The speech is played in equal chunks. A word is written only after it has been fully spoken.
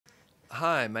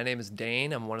Hi, my name is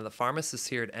Dane. I'm one of the pharmacists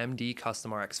here at MD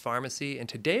Custom RX Pharmacy, and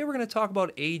today we're going to talk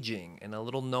about aging and a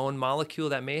little known molecule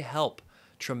that may help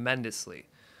tremendously.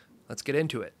 Let's get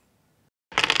into it.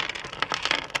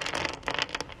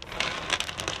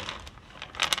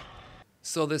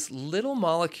 So, this little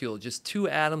molecule, just two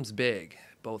atoms big,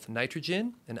 both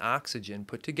nitrogen and oxygen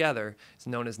put together, is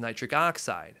known as nitric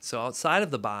oxide. So, outside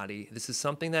of the body, this is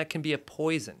something that can be a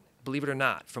poison. Believe it or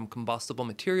not, from combustible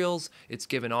materials, it's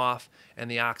given off,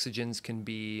 and the oxygens can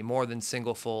be more than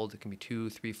single-fold. It can be two,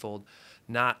 three-fold.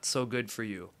 Not so good for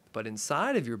you. But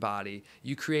inside of your body,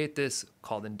 you create this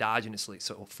called endogenously,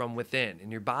 so from within,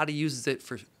 and your body uses it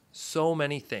for so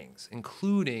many things,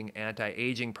 including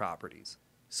anti-aging properties.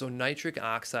 So nitric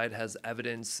oxide has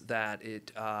evidence that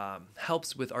it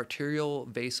helps with arterial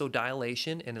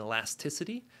vasodilation and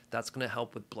elasticity. That's going to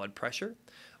help with blood pressure.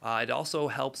 It also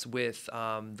helps with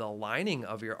the lining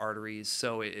of your arteries,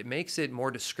 so it makes it more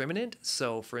discriminant.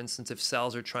 So for instance, if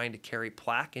cells are trying to carry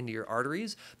plaque into your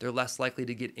arteries, they're less likely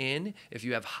to get in if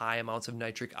you have high amounts of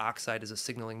nitric oxide as a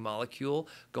signaling molecule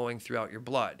going throughout your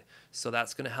blood. So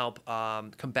that's going to help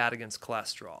combat against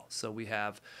cholesterol. So we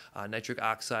have nitric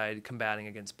oxide combating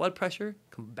against blood pressure,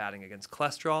 combating against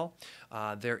cholesterol.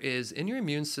 There is in your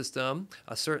immune system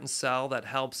a certain cell that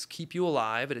helps keep you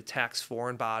alive. It attacks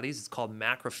foreign bodies. It's called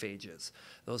macrophages.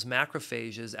 Those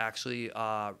macrophages actually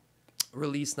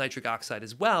release nitric oxide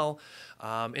as well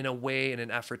in a way, in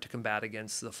an effort to combat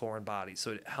against the foreign body.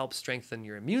 So it helps strengthen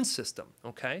your immune system,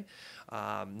 okay?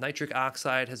 Nitric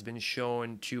oxide has been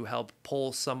shown to help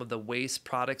pull some of the waste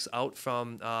products out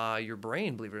from your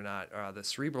brain, believe it or not, the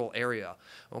cerebral area,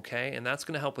 okay? And that's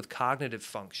going to help with cognitive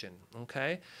function,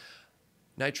 okay?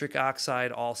 Nitric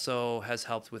oxide also has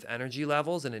helped with energy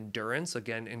levels and endurance.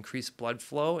 Again, increased blood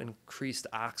flow, increased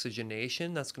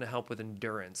oxygenation. That's going to help with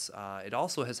endurance. It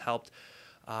also has helped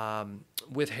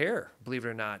with hair, believe it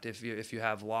or not. If you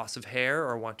have loss of hair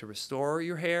or want to restore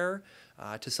your hair,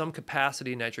 to some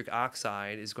capacity, nitric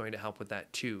oxide is going to help with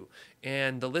that too.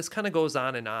 And the list kind of goes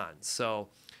on and on. So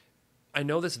I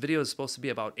know this video is supposed to be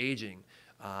about aging,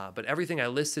 but everything I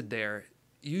listed there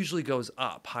usually goes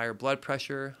up. Higher blood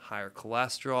pressure, higher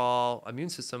cholesterol, immune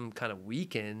system kind of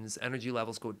weakens, energy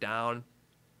levels go down.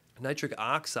 Nitric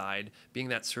oxide, being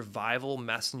that survival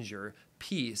messenger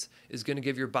piece, is going to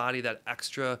give your body that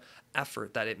extra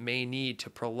effort that it may need to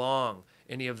prolong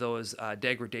any of those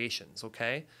degradations,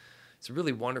 okay? It's a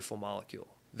really wonderful molecule.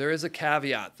 There is a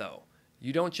caveat though.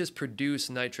 You don't just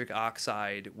produce nitric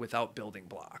oxide without building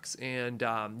blocks. And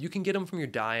you can get them from your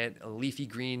diet. Leafy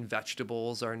green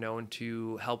vegetables are known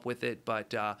to help with it,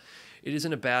 but it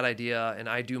isn't a bad idea, and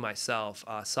I do myself,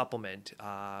 supplement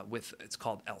with, it's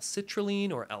called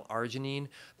L-citrulline or L-arginine.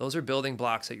 Those are building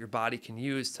blocks that your body can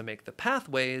use to make the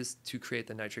pathways to create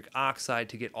the nitric oxide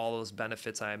to get all those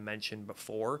benefits I mentioned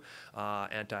before.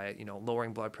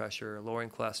 Lowering blood pressure, lowering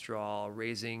cholesterol,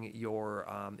 raising your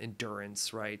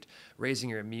endurance, right? Raising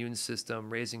your immune system,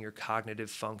 raising your cognitive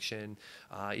function,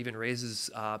 even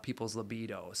raises people's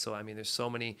libido. So, I mean, there's so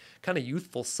many kind of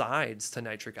youthful sides to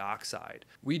nitric oxide.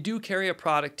 We do carry a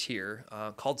product here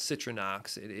called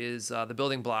Citrinox. It is the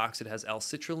building blocks. It has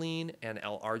L-citrulline and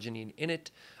L-arginine in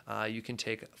it. You can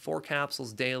take 4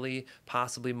 capsules daily,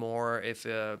 possibly more if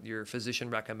your physician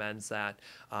recommends that.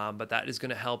 But that is going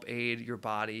to help aid your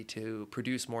body to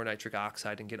produce more nitric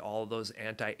oxide and get all of those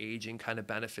anti-aging kind of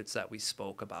benefits that we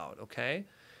spoke about, okay?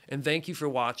 And thank you for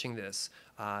watching this.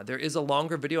 There is a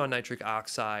longer video on nitric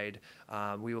oxide.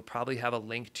 We will probably have a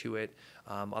link to it.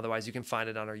 Otherwise, you can find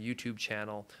it on our YouTube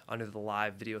channel under the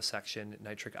live video section,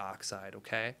 nitric oxide,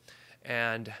 okay?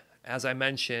 And as I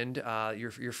mentioned,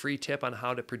 your free tip on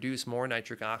how to produce more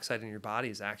nitric oxide in your body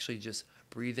is actually just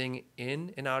breathing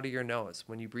in and out of your nose.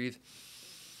 When you breathe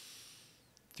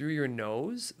through your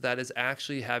nose, that is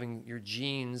actually having your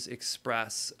genes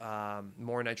express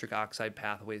more nitric oxide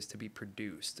pathways to be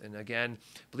produced. And again,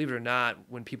 believe it or not,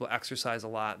 when people exercise a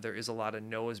lot, there is a lot of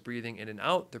nose breathing in and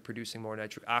out. They're producing more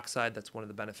nitric oxide. That's one of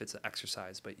the benefits of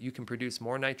exercise. But you can produce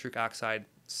more nitric oxide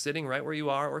sitting right where you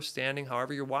are or standing,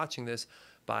 however you're watching this,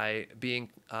 by being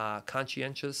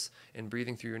conscientious and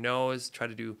breathing through your nose. Try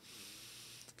to do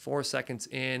 4 seconds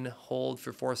in, hold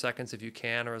for 4 seconds if you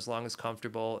can, or as long as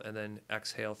comfortable, and then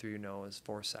exhale through your nose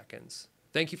 4 seconds.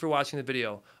 Thank you for watching the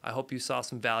video. I hope you saw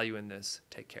some value in this.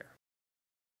 Take care.